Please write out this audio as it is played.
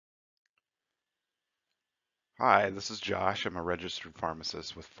Hi, this is Josh. I'm a registered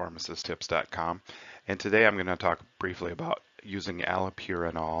pharmacist with pharmacisttips.com, and today I'm going to talk briefly about using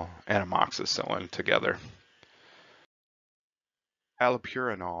allopurinol and amoxicillin together.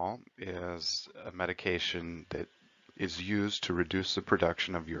 Allopurinol is a medication that is used to reduce the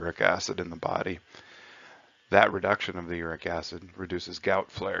production of uric acid in the body. That reduction of the uric acid reduces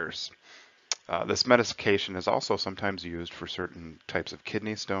gout flares. This medication is also sometimes used for certain types of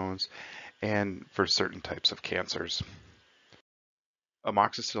kidney stones and for certain types of cancers.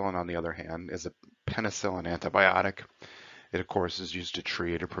 Amoxicillin, on the other hand, is a penicillin antibiotic. It, of course, is used to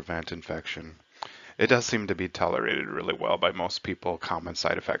treat or prevent infection. It does seem to be tolerated really well by most people. Common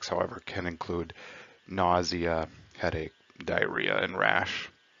side effects, however, can include nausea, headache, diarrhea, and rash.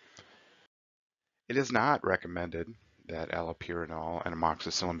 It is not recommended that allopurinol and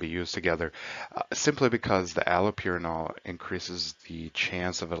amoxicillin be used together simply because the allopurinol increases the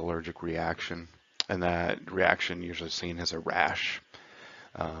chance of an allergic reaction, and that reaction usually seen as a rash.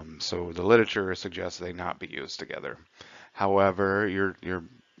 So the literature suggests they not be used together. However, your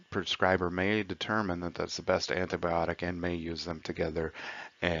prescriber may determine that that's the best antibiotic and may use them together,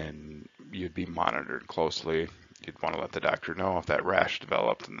 and you'd be monitored closely. You'd want to let the doctor know if that rash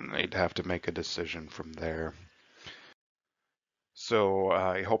developed, and then they'd have to make a decision from there. So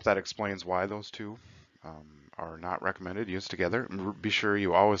I hope that explains why those two are not recommended used together. Be sure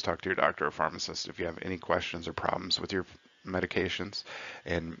you always talk to your doctor or pharmacist if you have any questions or problems with your medications.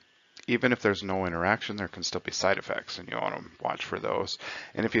 And even if there's no interaction, there can still be side effects, and you want to watch for those.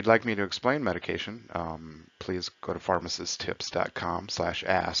 And if you'd like me to explain medication, please go to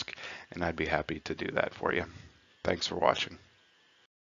pharmacisttips.com/ask, and I'd be happy to do that for you. Thanks for watching.